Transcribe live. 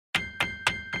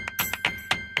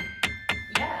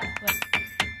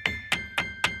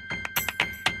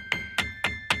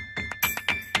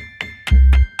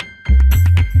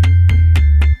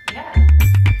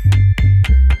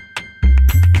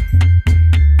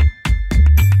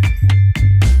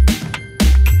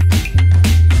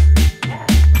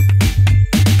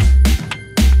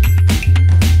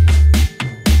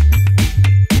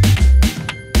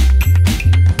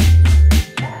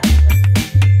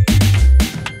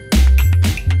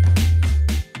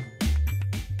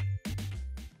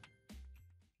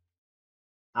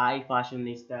Hi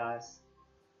fashionistas,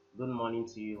 good morning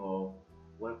to you all.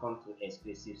 Welcome to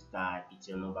Exclusive Style. It's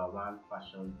your number one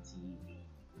fashion TV.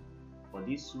 For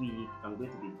this week, I'm going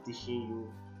to be teaching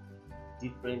you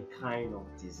different kind of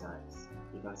designs.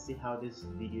 You can see how this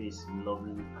video is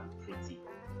lovely and pretty.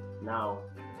 Now,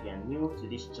 if you are new to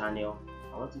this channel,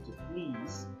 I want you to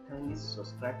please kindly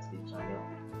subscribe to the channel,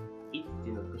 hit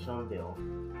the notification bell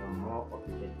for more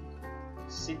updated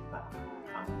videos. Sit back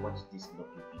and watch this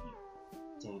lovely video.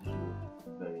 Thank you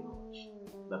very much.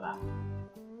 Bye bye.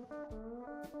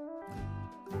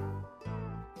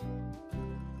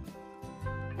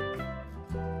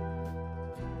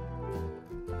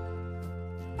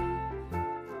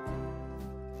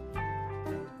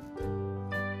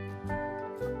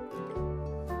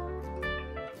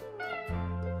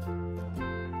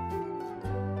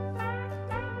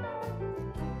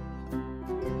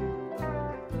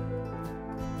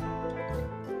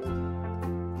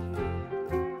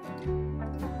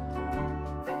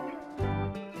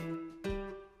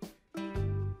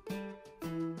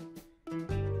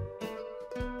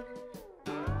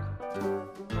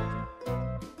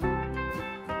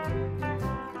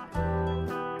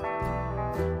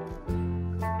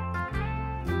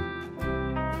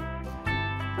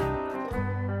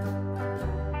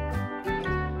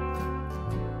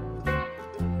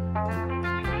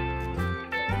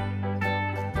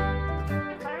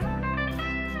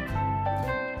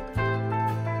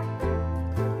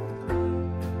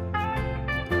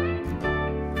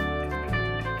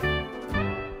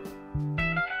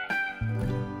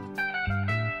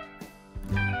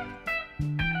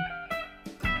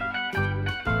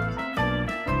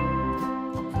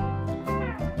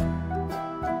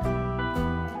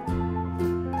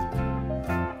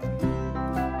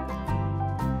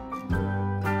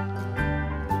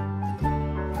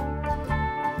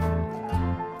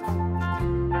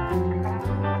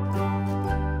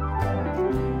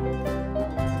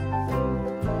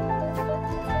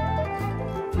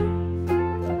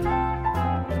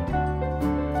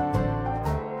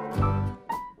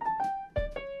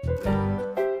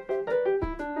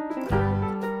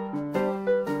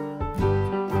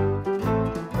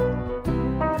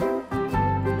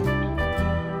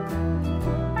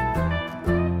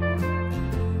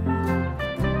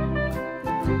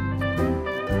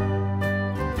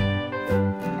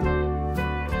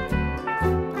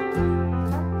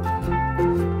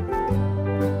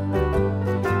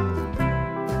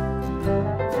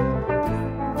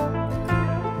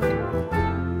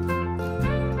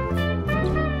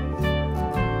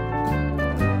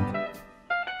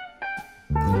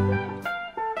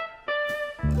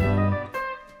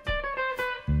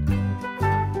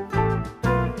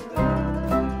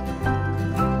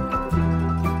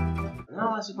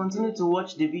 As you continue to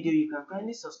watch the video, you can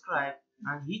kindly subscribe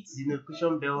and hit the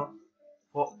notification bell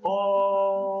for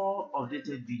all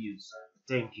updated videos.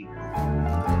 Thank you.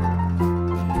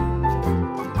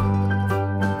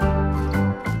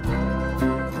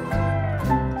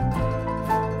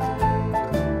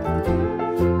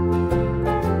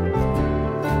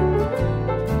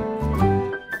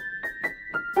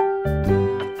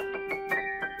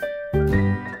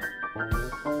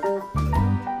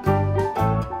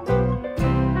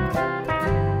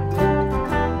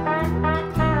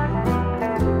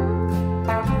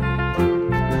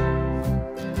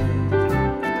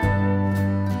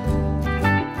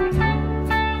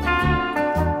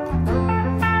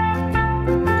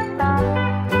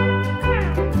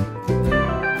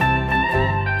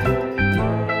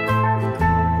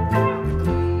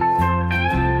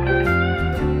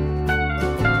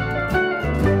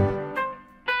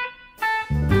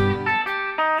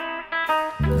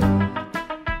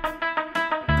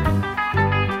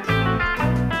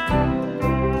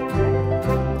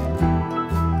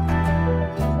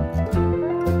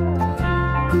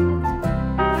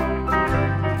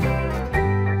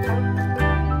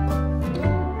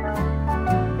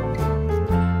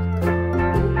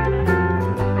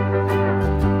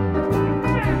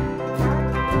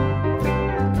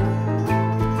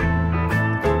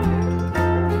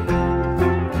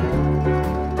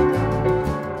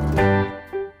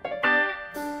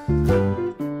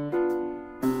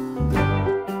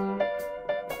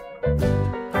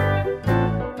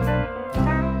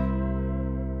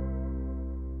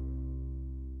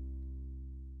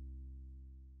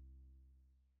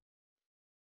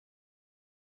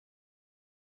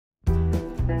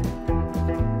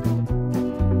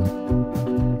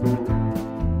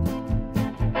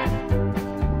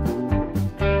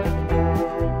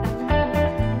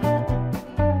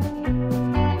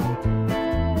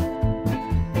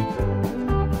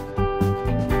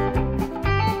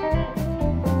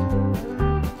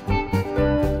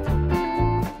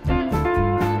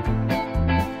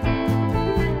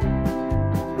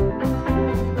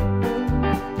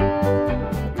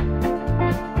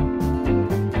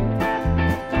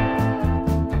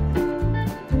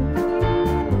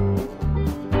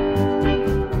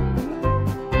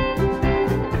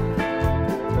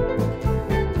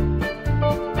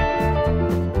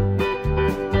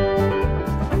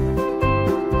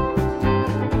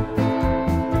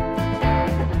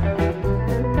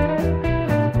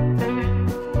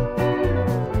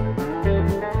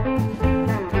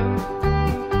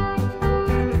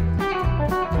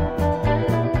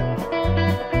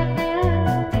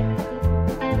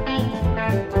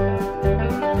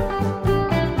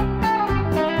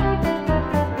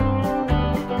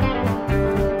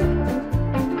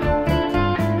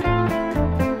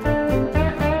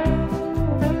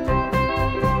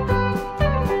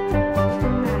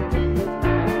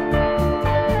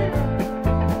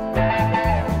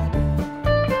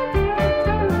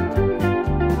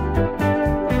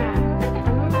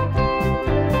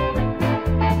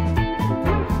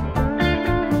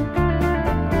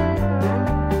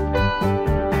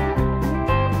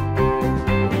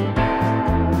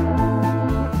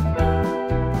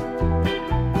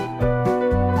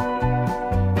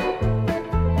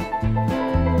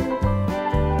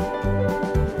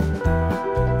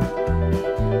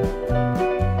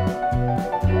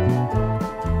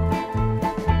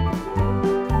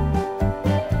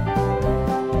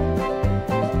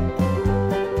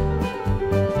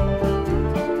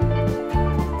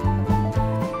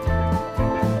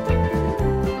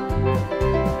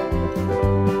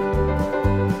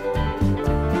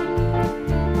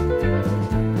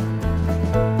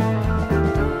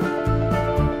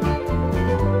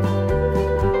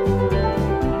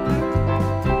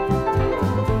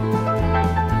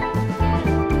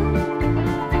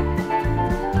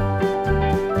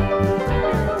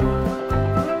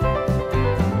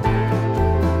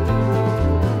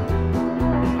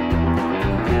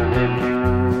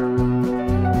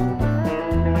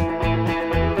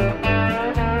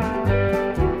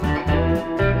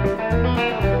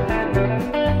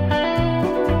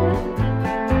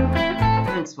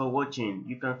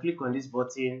 can click on this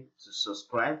button to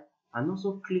subscribe, and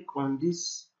also click on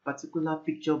this particular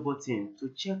picture button to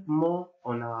check more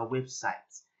on our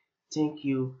website. Thank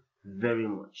you very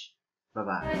much. Bye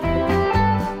bye.